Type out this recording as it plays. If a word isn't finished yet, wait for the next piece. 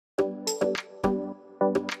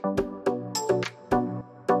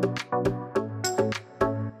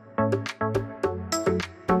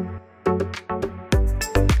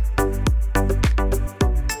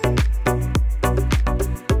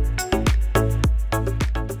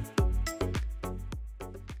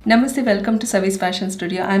Namaste, welcome to Savi's Fashion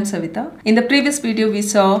Studio. I'm Savita. In the previous video, we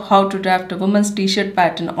saw how to draft a woman's t-shirt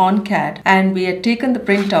pattern on CAD, and we had taken the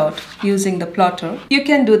printout using the plotter. You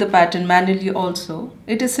can do the pattern manually also.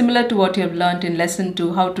 It is similar to what you have learned in lesson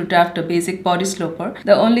 2, how to draft a basic body sloper.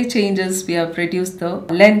 The only changes, we have reduced the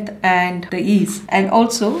length and the ease, and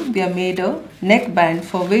also we have made a neckband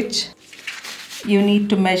for which you need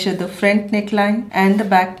to measure the front neckline and the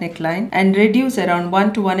back neckline and reduce around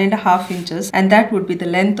 1 to 1.5 inches, and that would be the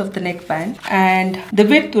length of the neckband, and the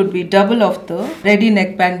width would be double of the ready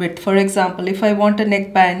neckband width. For example, if I want a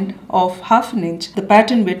neckband of 1/2 inch, the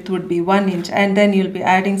pattern width would be 1 inch, and then you'll be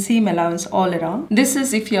adding seam allowance all around. This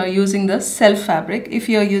is if you are using the self fabric. If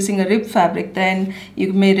you are using a rib fabric, then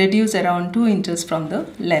you may reduce around 2 inches from the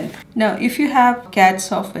length. Now, if you have CAD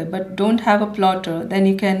software but don't have a plotter,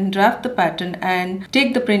 then you can draft the pattern and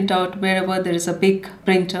take the printout wherever there is a big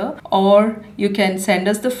printer, or you can send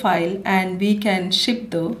us the file and we can ship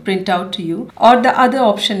the printout to you. Or the other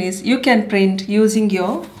option is you can print using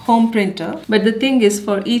your home printer, but the thing is,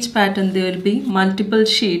 for each pattern there will be multiple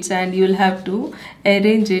sheets and you'll have to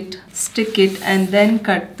arrange it, stick it, and then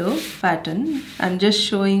cut the pattern. I'm just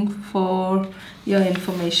showing for your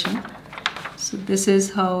information. So this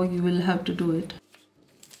is how you will have to do it.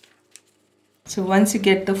 So once you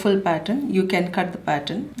get the full pattern, you can cut the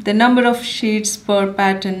pattern. The number of sheets per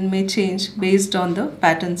pattern may change based on the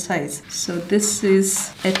pattern size. So this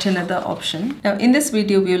is yet another option. Now in this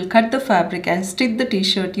video, we will cut the fabric and stitch the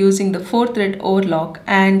t-shirt using the 4-thread overlock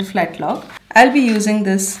and flatlock. I'll be using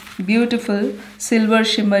this beautiful silver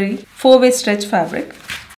shimmery 4-way stretch fabric.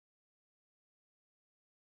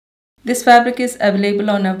 This fabric is available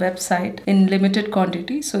on our website in limited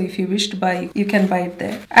quantity, so if you wish to buy, you can buy it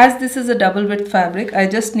there. As this is a double width fabric, I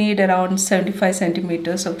just need around 75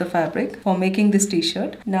 centimeters of the fabric for making this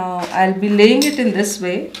t-shirt. Now I'll be laying it in this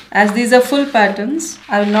way. As these are full patterns,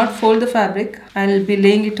 I will not fold the fabric. I'll be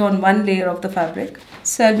laying it on one layer of the fabric.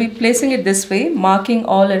 So I'll be placing it this way, marking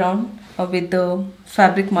all around with the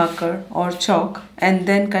fabric marker or chalk, and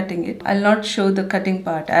then cutting it. I'll not show the cutting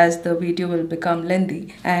part as the video will become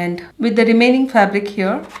lengthy. And with the remaining fabric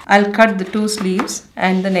here, I'll cut the 2 sleeves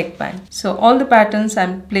and the neckband. So all the patterns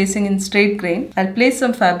I'm placing in straight grain. I'll place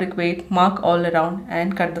some fabric weight, mark all around,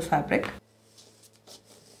 and cut the fabric.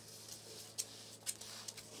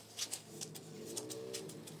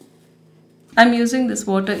 I'm using this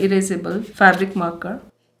water erasable fabric marker.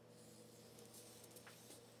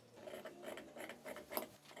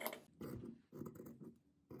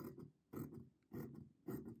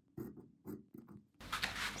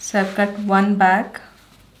 So I've cut one back,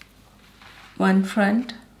 one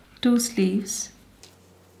front, 2 sleeves,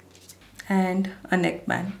 and a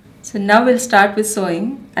neckband. So now we'll start with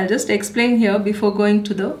sewing. I'll just explain here before going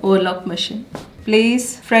to the overlock machine.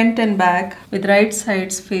 Place front and back with right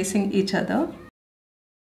sides facing each other,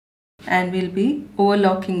 and we'll be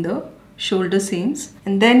overlocking the shoulder seams,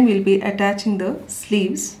 and then we'll be attaching the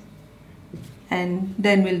sleeves, and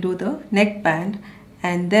then we'll do the neckband,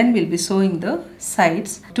 and then we'll be sewing the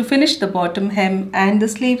sides. To finish the bottom hem and the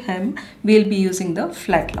sleeve hem, we'll be using the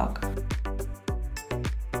flatlock.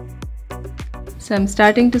 So I'm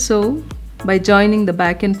starting to sew by joining the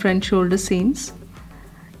back and front shoulder seams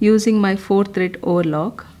using my 4-thread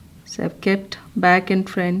overlock. So I've kept back and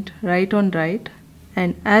front right on right,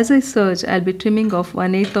 and as I serge, I'll be trimming off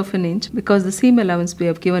 1/8 of an inch because the seam allowance we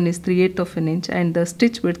have given is 3/8 of an inch and the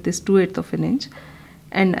stitch width is 2/8 of an inch.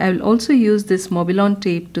 And I will also use this Mobilon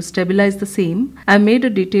tape to stabilize the seam. I made a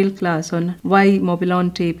detailed class on why Mobilon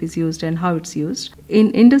tape is used and how it's used. In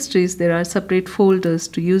industries, there are separate folders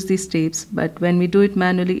to use these tapes, but when we do it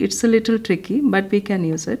manually, it's a little tricky, but we can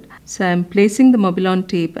use it. So I'm placing the Mobilon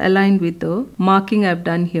tape aligned with the marking I've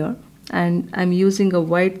done here, and I'm using a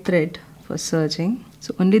white thread for serging.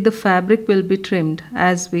 So only the fabric will be trimmed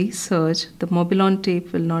as we serge. The Mobilon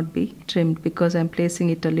tape will not be trimmed because I'm placing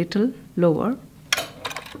it a little lower.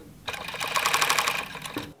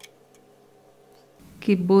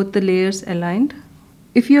 Keep both the layers aligned.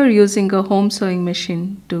 If you are using a home sewing machine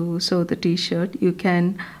to sew the t-shirt, you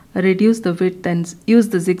can reduce the width and use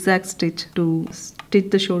the zigzag stitch to stitch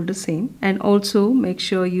the shoulder seam. And also make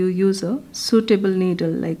sure you use a suitable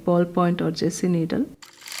needle like ballpoint or Jessie needle.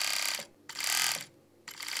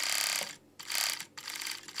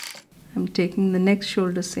 I'm taking the next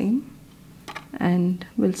shoulder seam and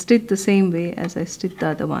will stitch the same way as I stitched the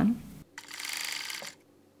other one.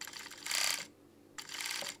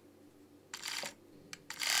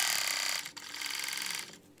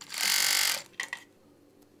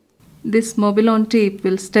 This Mobilon tape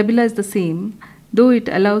will stabilize the seam. Though it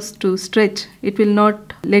allows to stretch, it will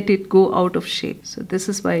not let it go out of shape. So this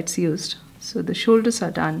is why it's used. So the shoulders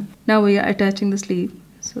are done. Now we are attaching the sleeve.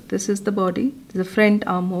 So this is the body, the front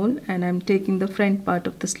armhole, and I'm taking the front part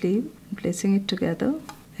of the sleeve and placing it together.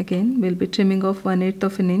 Again, we'll be trimming off 1/8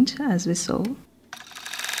 of an inch as we saw.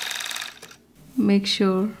 Make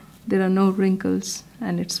sure there are no wrinkles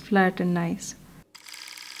and it's flat and nice.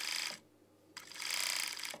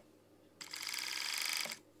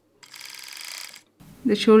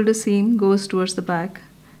 The shoulder seam goes towards the back,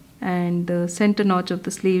 and the center notch of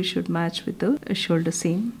the sleeve should match with the shoulder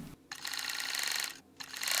seam.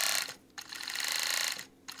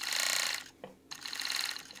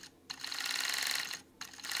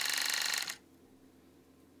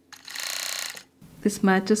 This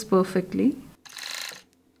matches perfectly.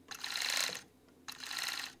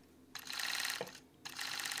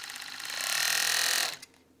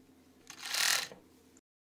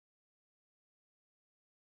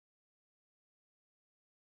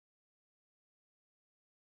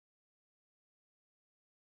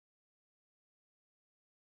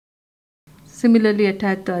 Similarly,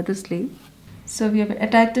 attach the other sleeve. So we have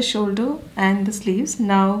attached the shoulder and the sleeves.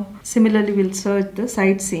 Now similarly we'll serge the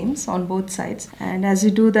side seams on both sides, and as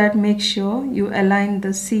you do that, make sure you align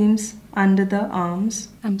the seams under the arms.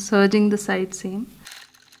 I'm serging the side seam.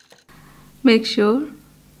 Make sure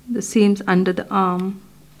the seams under the arm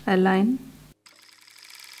align.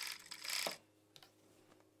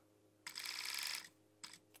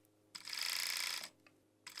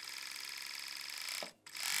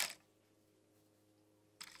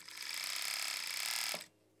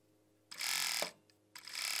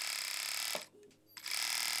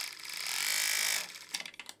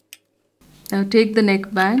 Now take the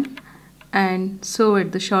neckband and sew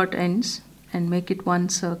at the short ends and make it one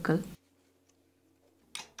circle.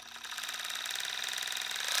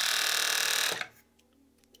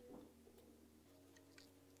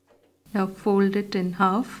 Now fold it in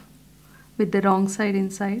half with the wrong side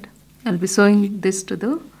inside. I'll be sewing this to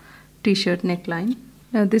the t-shirt neckline.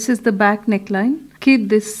 Now this is the back neckline. Keep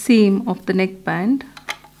this seam of the neckband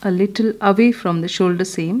a little away from the shoulder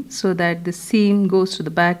seam so that the seam goes to the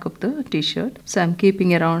back of the t-shirt. So I'm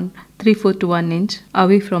keeping around 3/4 to 1 inch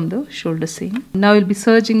away from the shoulder seam. Now we'll be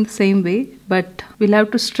serging the same way, but we'll have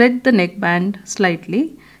to stretch the neckband slightly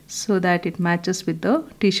so that it matches with the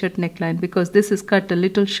t-shirt neckline, because this is cut a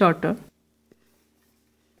little shorter.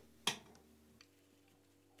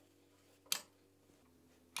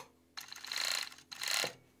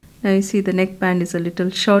 Now you see the neckband is a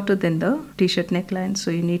little shorter than the t-shirt neckline,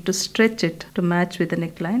 so you need to stretch it to match with the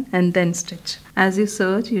neckline and then stitch. As you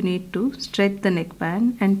serge, you need to stretch the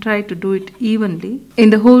neckband and try to do it evenly.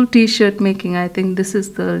 In the whole t-shirt making, I think this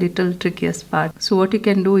is the little trickiest part. So what you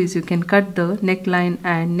can do is you can cut the neckline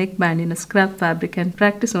and neckband in a scrap fabric and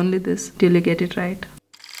practice only this till you get it right.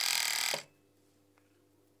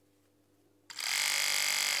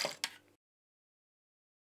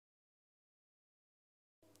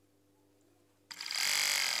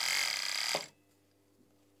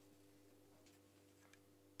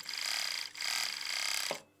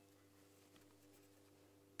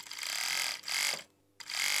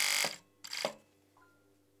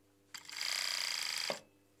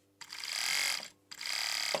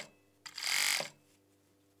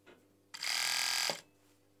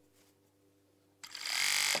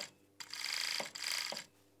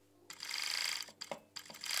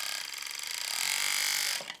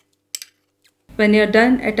 When you're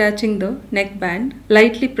done attaching the neckband,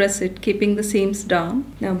 lightly press it, keeping the seams down.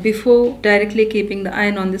 Now before directly keeping the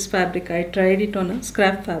iron on this fabric, I tried it on a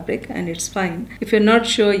scrap fabric and it's fine. If you're not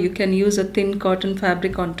sure, you can use a thin cotton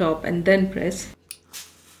fabric on top and then press.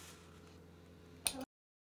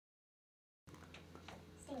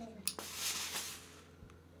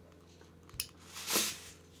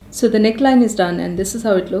 So the neckline is done and this is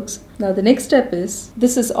how it looks. Now the next step is,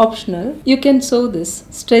 this is optional. You can sew this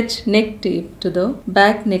stretch neck tape to the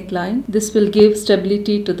back neckline. This will give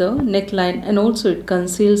stability to the neckline and also it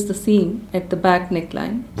conceals the seam at the back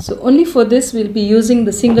neckline. So only for this we'll be using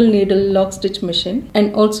the single needle lock stitch machine,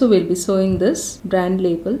 and also we'll be sewing this brand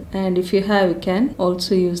label, and if you have, you can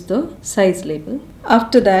also use the size label.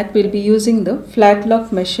 After that, we'll be using the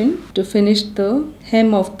Flatlock machine to finish the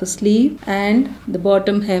hem of the sleeve and the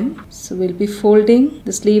bottom hem. So we'll be folding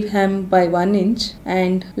the sleeve hem by 1 inch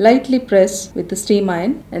and lightly press with the steam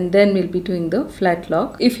iron, and then we'll be doing the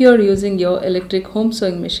Flatlock. If you're using your electric home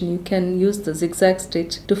sewing machine, you can use the zigzag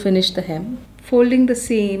stitch to finish the hem. Folding the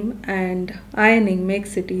seam and ironing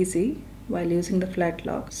makes it easy while using the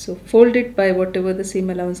Flatlock. So fold it by whatever the seam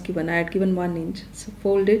allowance given. I had given 1 inch. So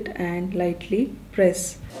fold it and lightly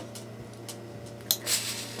press.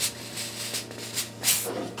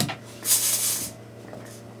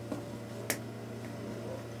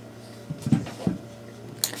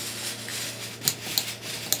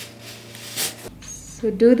 So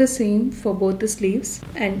do the same for both the sleeves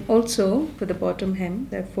and also for the bottom hem.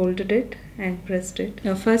 I folded it and pressed it.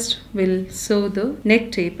 Now first we'll sew the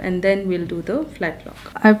neck tape and then we'll do the flat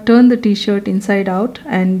lock. I've turned the t-shirt inside out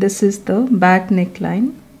and this is the back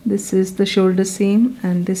neckline. This is the shoulder seam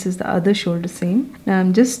and this is the other shoulder seam. Now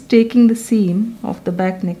I'm just taking the seam of the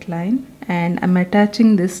back neckline and I'm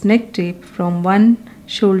attaching this neck tape from one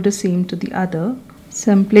shoulder seam to the other.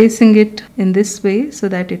 So I'm placing it in this way so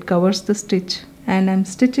that it covers the stitch, and I'm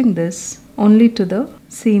stitching this only to the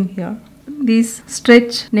seam here. These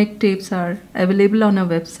stretch neck tapes are available on our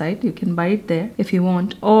website. You can buy it there if you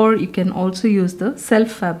want, or you can also use the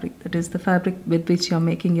self fabric, that is the fabric with which you're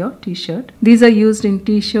making your t-shirt. These are used in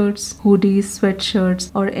t-shirts, hoodies, sweatshirts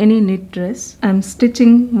or any knit dress. I'm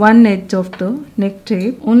stitching one edge of the neck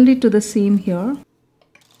tape only to the seam here.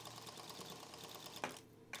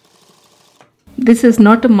 This is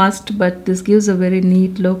not a must, but this gives a very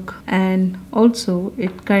neat look and also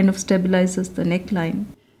it kind of stabilizes the neckline.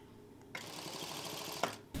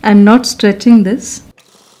 I'm not stretching this.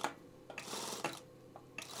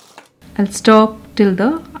 I'll stop till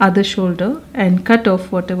the other shoulder and cut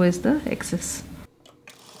off whatever is the excess.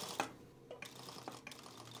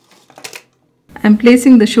 I'm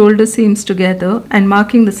placing the shoulder seams together and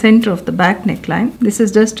marking the center of the back neckline. This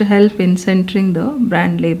is just to help in centering the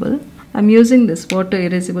brand label. I'm using this water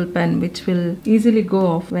erasable pen which will easily go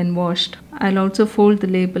off when washed. I'll also fold the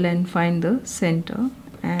label and find the center,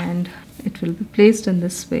 and it will be placed in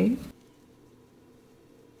this way.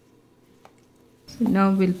 So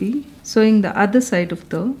now we'll be sewing the other side of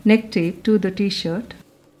the neck tape to the t-shirt.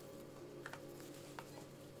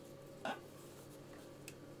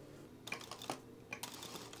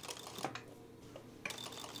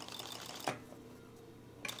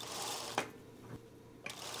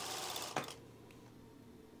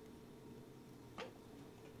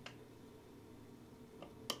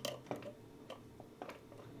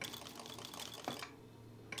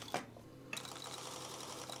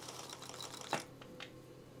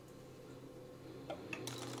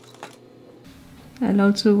 I'll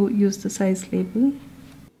also use the size label.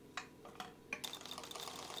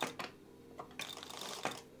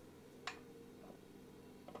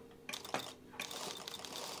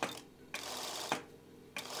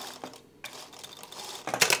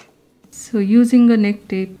 So using a neck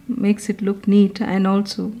tape makes it look neat, and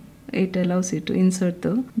also it allows you to insert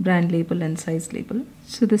the brand label and size label.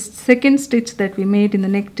 So the second stitch that we made in the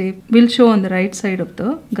neck tape will show on the right side of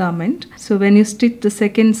the garment. So when you stitch the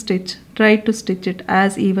second stitch, try to stitch it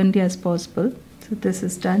as evenly as possible. So this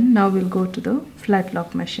is done. Now we'll go to the flat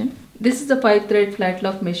lock machine. This is a 5-thread flat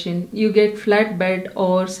lock machine. You get flat bed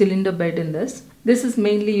or cylinder bed in this. This is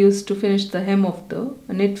mainly used to finish the hem of the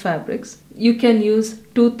knit fabrics. You can use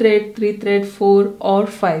 2 thread, 3 thread, 4 or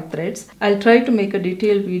 5 threads. I'll try to make a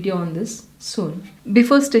detailed video on this soon.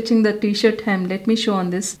 Before stitching the t-shirt hem, let me show on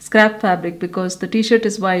this scrap fabric, because the t-shirt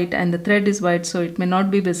is white and the thread is white, so it may not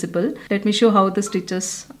be visible. Let me show how the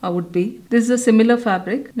stitches would be. This is a similar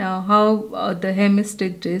fabric. Now how the hem is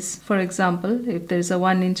stitched is, for example, if there is a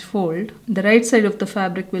 1-inch fold, the right side of the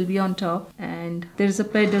fabric will be on top and there is a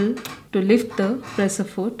pedal to lift the presser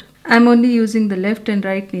foot. I'm only using the left and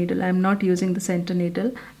right needle. I'm not using the center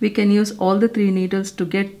needle. We can use all the 3 needles to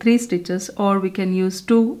get 3 stitches, or we can use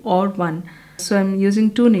 2 or 1. So I'm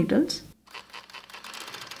using 2 needles.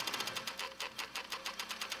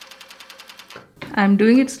 I'm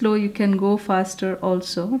doing it slow. You can go faster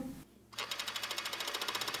also.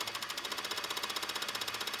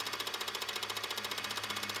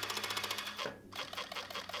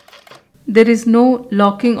 There is no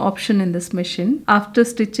locking option in this machine. After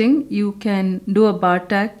stitching, you can do a bar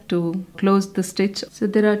tack to close the stitch. So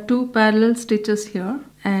there are 2 parallel stitches here,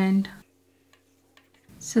 and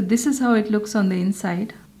so this is how it looks on the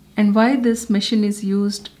inside. And why this machine is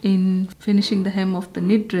used in finishing the hem of the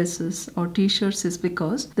knit dresses or t-shirts is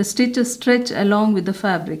because the stitches stretch along with the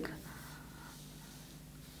fabric.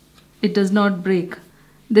 It does not break.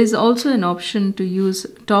 There is also an option to use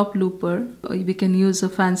top looper. We can use a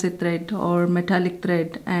fancy thread or metallic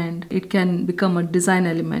thread, and it can become a design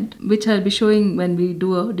element, which I'll be showing when we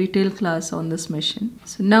do a detailed class on this machine.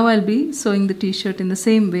 So now I'll be sewing the t-shirt in the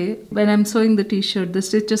same way. When I'm sewing the t-shirt, the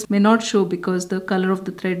stitches may not show because the color of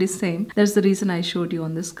the thread is same. That's the reason I showed you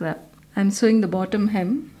on this scrap. I'm sewing the bottom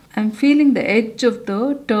hem. I'm feeling the edge of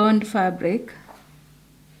the turned fabric.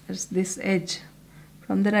 There's this edge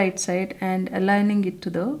from the right side and aligning it to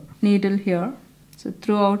the needle here. So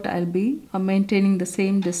throughout I'll be maintaining the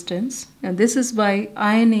same distance. Now this is why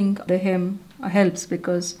ironing the hem helps,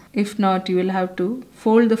 because if not you will have to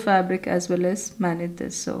fold the fabric as well as manage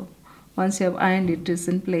this. So once you have ironed, it is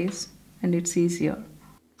in place and it's easier.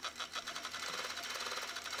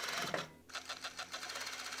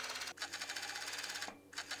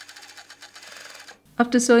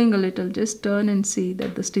 After sewing a little, just turn and see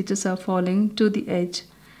that the stitches are falling to the edge,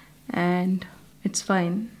 and it's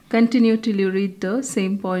fine. Continue till you reach the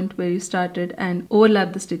same point where you started and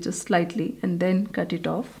overlap the stitches slightly and then cut it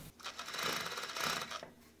off.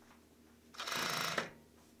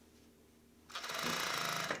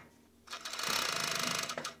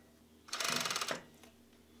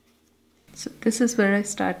 So this is where I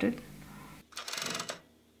started.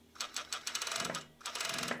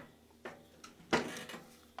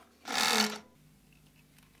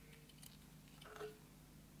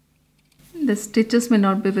 The stitches may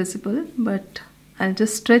not be visible, but I'll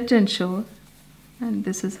just stretch and show, and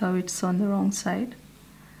this is how it's on the wrong side,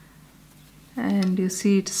 and you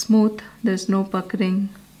see it's smooth, there's no puckering.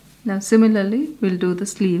 Now similarly we'll do the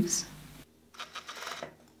sleeves.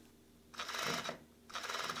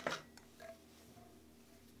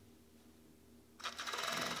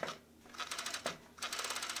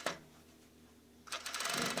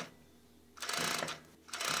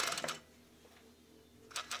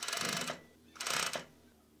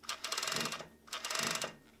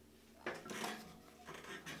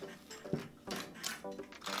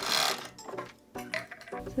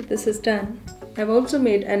 So this is done. I've also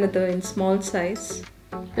made another in small size.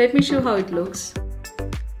 Let me show how it looks.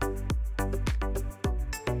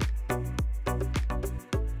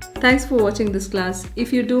 Thanks for watching this class.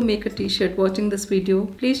 If you do make a t-shirt watching this video,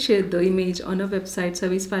 please share the image on our website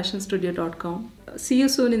savisfashionstudio.com. See you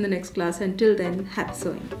soon in the next class. Until then, happy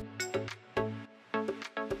sewing.